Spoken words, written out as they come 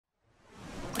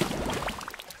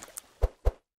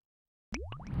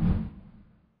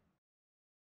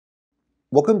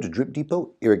Welcome to Drip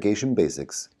Depot Irrigation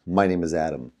Basics. My name is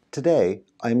Adam. Today,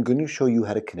 I am going to show you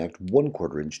how to connect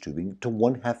 1/4 inch tubing to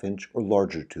 1/2 inch or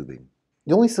larger tubing.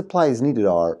 The only supplies needed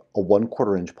are a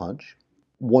 1/4 inch punch,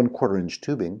 1/4 inch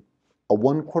tubing, a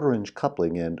 1/4 inch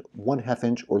coupling, and 1/2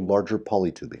 inch or larger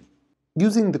poly tubing.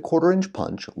 Using the 1/4 inch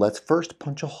punch, let's first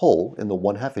punch a hole in the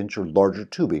 1/2 inch or larger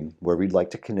tubing where we'd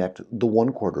like to connect the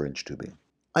 1/4 inch tubing.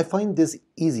 I find this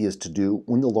easiest to do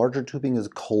when the larger tubing is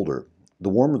colder. The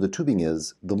warmer the tubing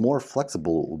is, the more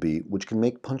flexible it will be, which can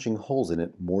make punching holes in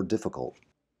it more difficult.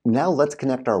 Now let's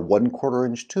connect our 1/4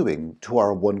 inch tubing to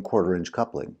our 1/4 inch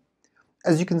coupling.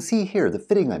 As you can see here, the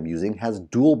fitting I'm using has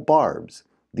dual barbs.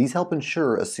 These help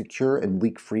ensure a secure and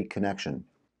leak-free connection.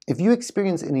 If you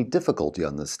experience any difficulty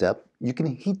on this step, you can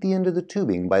heat the end of the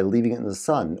tubing by leaving it in the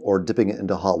sun or dipping it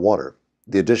into hot water.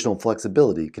 The additional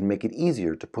flexibility can make it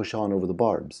easier to push on over the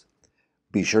barbs.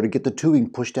 Be sure to get the tubing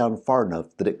pushed down far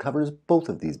enough that it covers both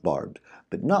of these barbs,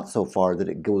 but not so far that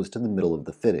it goes to the middle of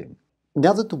the fitting.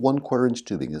 Now that the 1/4 inch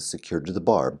tubing is secured to the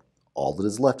barb, all that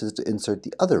is left is to insert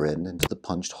the other end into the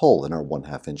punched hole in our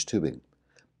 1/2 inch tubing.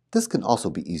 This can also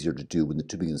be easier to do when the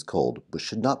tubing is cold, but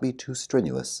should not be too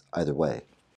strenuous either way.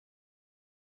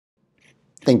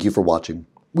 Thank you for watching.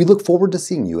 We look forward to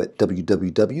seeing you at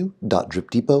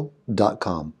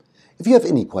www.dripdepot.com. If you have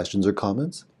any questions or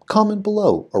comments, comment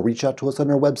below or reach out to us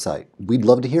on our website. We'd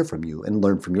love to hear from you and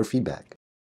learn from your feedback.